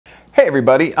Hey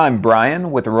everybody, I'm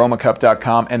Brian with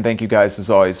Aromacup.com, and thank you guys as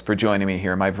always for joining me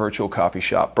here in my virtual coffee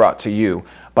shop brought to you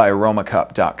by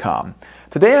Aromacup.com.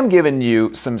 Today I'm giving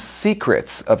you some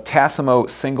secrets of Tassimo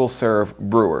single-serve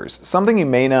brewers. Something you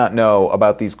may not know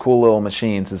about these cool little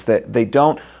machines is that they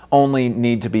don't only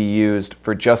need to be used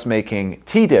for just making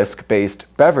tea disc based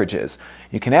beverages.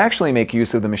 You can actually make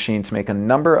use of the machine to make a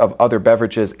number of other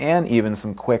beverages and even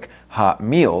some quick hot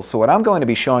meals. So what I'm going to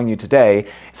be showing you today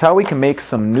is how we can make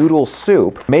some noodle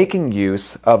soup making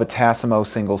use of a Tassimo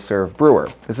single serve brewer.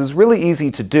 This is really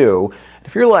easy to do.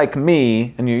 If you're like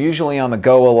me and you're usually on the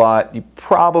go a lot, you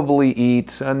probably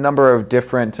eat a number of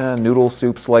different noodle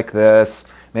soups like this,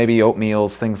 maybe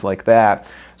oatmeals, things like that.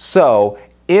 So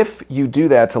if you do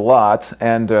that a lot,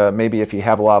 and maybe if you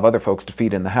have a lot of other folks to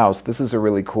feed in the house, this is a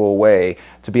really cool way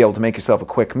to be able to make yourself a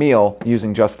quick meal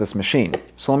using just this machine.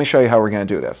 So let me show you how we're going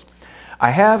to do this. I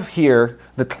have here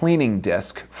the cleaning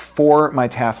disc for my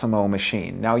Tassimo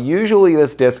machine. Now usually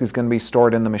this disc is going to be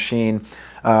stored in the machine.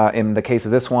 In the case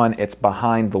of this one, it's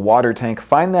behind the water tank.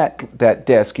 Find that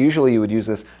disc. Usually you would use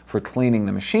this for cleaning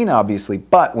the machine, obviously,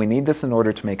 but we need this in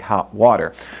order to make hot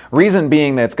water. Reason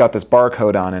being that it's got this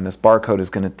barcode on it, and this barcode is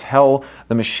going to tell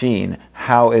the machine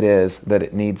how it is that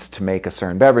it needs to make a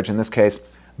certain beverage, in this case,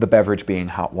 the beverage being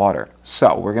hot water.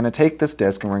 So we're going to take this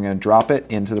disc and we're going to drop it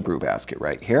into the brew basket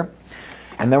right here.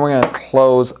 And then we're going to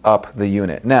close up the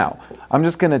unit. Now, I'm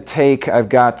just going to take, I've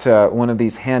got one of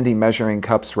these handy measuring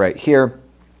cups right here.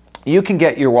 You can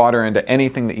get your water into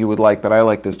anything that you would like, but I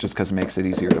like this just because it makes it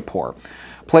easier to pour.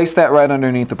 Place that right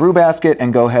underneath the brew basket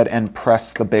and go ahead and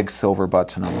press the big silver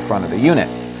button on the front of the unit.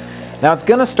 Now it's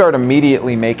going to start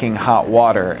immediately making hot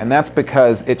water, and that's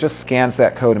because it just scans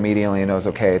that code immediately and knows,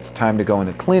 okay, it's time to go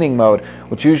into cleaning mode,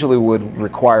 which usually would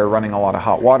require running a lot of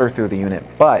hot water through the unit.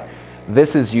 But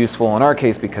this is useful in our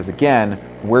case because, again,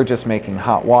 we're just making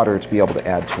hot water to be able to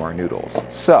add to our noodles.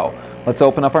 So let's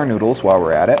open up our noodles while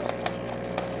we're at it.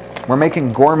 We're making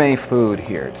gourmet food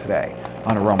here today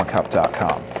on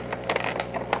Aromacup.com.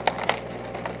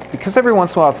 Because every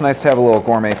once in a while it's nice to have a little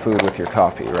gourmet food with your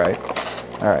coffee, right?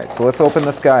 All right, so let's open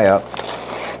this guy up.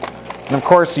 And of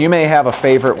course, you may have a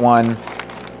favorite one.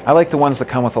 I like the ones that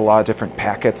come with a lot of different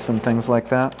packets and things like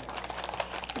that.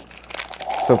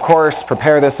 So of course,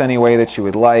 prepare this any way that you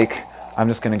would like. I'm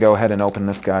just going to go ahead and open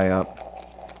this guy up.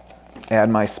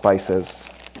 Add my spices.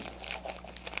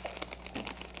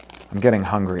 I'm getting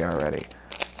hungry already.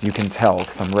 You can tell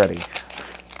because I'm ready.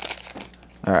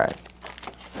 All right.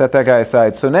 Set that guy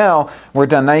aside. So now we're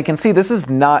done. Now you can see this is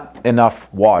not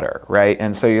enough water, right?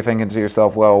 And so you're thinking to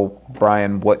yourself, well,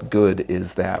 Brian, what good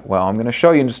is that? Well, I'm going to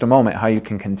show you in just a moment how you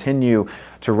can continue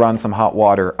to run some hot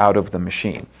water out of the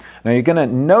machine. Now you're going to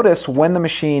notice when the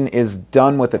machine is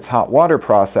done with its hot water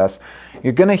process,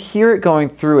 you're going to hear it going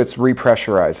through its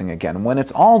repressurizing again. When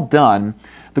it's all done,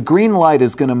 the green light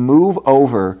is going to move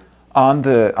over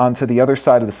onto the other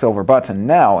side of the silver button.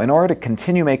 Now, in order to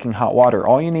continue making hot water,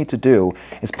 all you need to do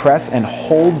is press and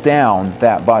hold down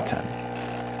that button.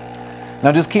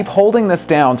 Now just keep holding this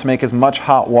down to make as much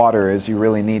hot water as you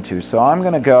really need to. So I'm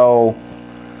gonna go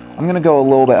a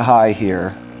little bit high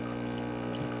here.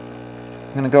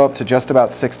 I'm gonna go up to just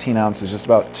about 16 ounces, just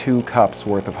about 2 cups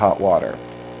worth of hot water.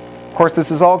 Of course, this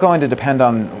is all going to depend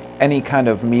on any kind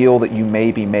of meal that you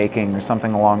may be making or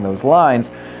something along those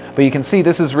lines. But you can see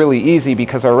this is really easy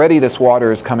because already this water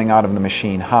is coming out of the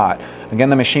machine hot. Again,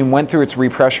 the machine went through its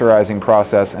repressurizing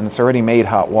process and it's already made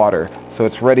hot water. So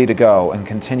it's ready to go and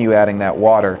continue adding that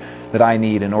water that I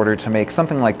need in order to make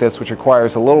something like this, which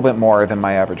requires a little bit more than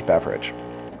my average beverage.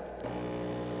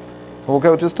 So we'll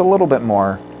go just a little bit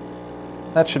more.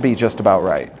 That should be just about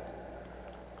right.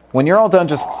 When you're all done,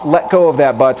 just let go of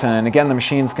that button, and again, the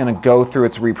machine's going to go through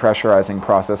its repressurizing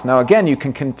process. Now again, you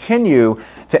can continue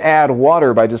to add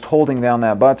water by just holding down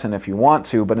that button if you want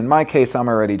to, but in my case, I'm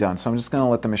already done, so I'm just going to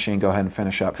let the machine go ahead and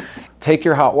finish up. Take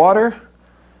your hot water,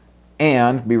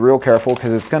 and be real careful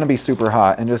because it's going to be super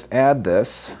hot, and just add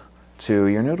this to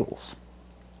your noodles.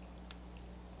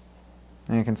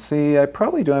 And you can see I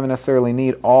probably don't even necessarily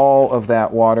need all of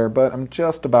that water, but I'm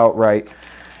just about right.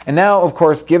 And now, of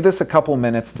course, give this a couple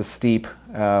minutes to steep.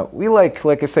 We like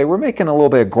I say, we're making a little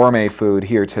bit of gourmet food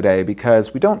here today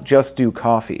because we don't just do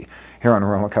coffee here on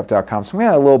Aromacup.com. So I'm going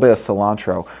to add a little bit of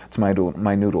cilantro to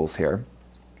my noodles here.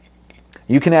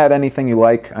 You can add anything you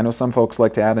like. I know some folks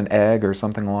like to add an egg or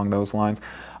something along those lines.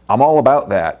 I'm all about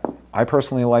that. I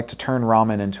personally like to turn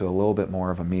ramen into a little bit more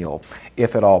of a meal,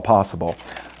 if at all possible.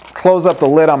 close up the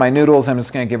lid on my noodles. I'm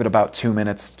just going to give it about 2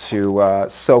 minutes to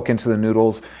soak into the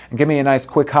noodles and give me a nice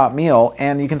quick hot meal.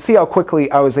 And you can see how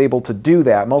quickly I was able to do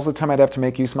that. Most of the time I'd have to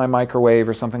make use of my microwave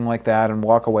or something like that and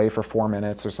walk away for 4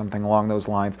 minutes or something along those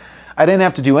lines. I didn't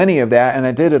have to do any of that, and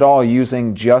I did it all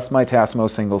using just my Tassimo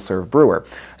single-serve brewer.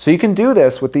 So you can do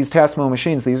this with these Tassimo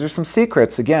machines. These are some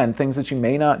secrets, again, things that you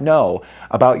may not know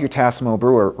about your Tassimo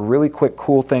brewer, really quick,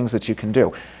 cool things that you can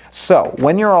do. So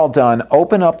when you're all done,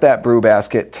 open up that brew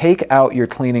basket, take out your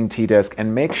cleaning tea disc,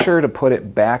 and make sure to put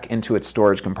it back into its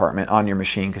storage compartment on your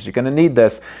machine, because you're going to need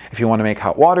this if you want to make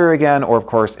hot water again, or of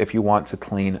course if you want to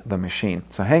clean the machine.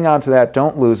 So hang on to that,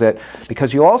 don't lose it,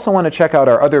 because you also want to check out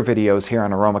our other videos here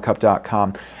on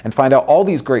Aromacup.com and find out all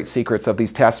these great secrets of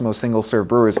these Tassimo single-serve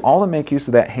brewers, all to make use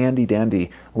of that handy-dandy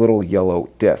little yellow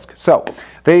disc. So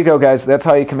there you go, guys. That's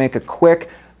how you can make a quick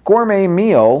gourmet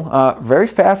meal, very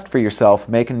fast for yourself,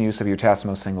 making use of your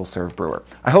Tassimo single-serve brewer.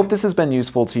 I hope this has been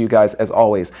useful to you guys. As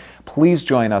always, please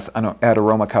join us at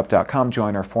Aromacup.com.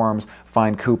 Join our forums,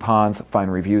 find coupons,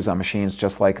 find reviews on machines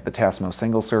just like the Tassimo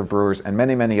single-serve brewers, and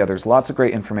many, many others. Lots of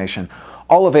great information,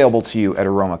 all available to you at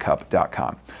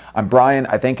Aromacup.com. I'm Brian.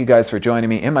 I thank you guys for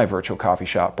joining me in my virtual coffee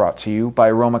shop brought to you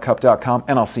by Aromacup.com,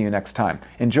 and I'll see you next time.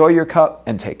 Enjoy your cup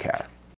and take care.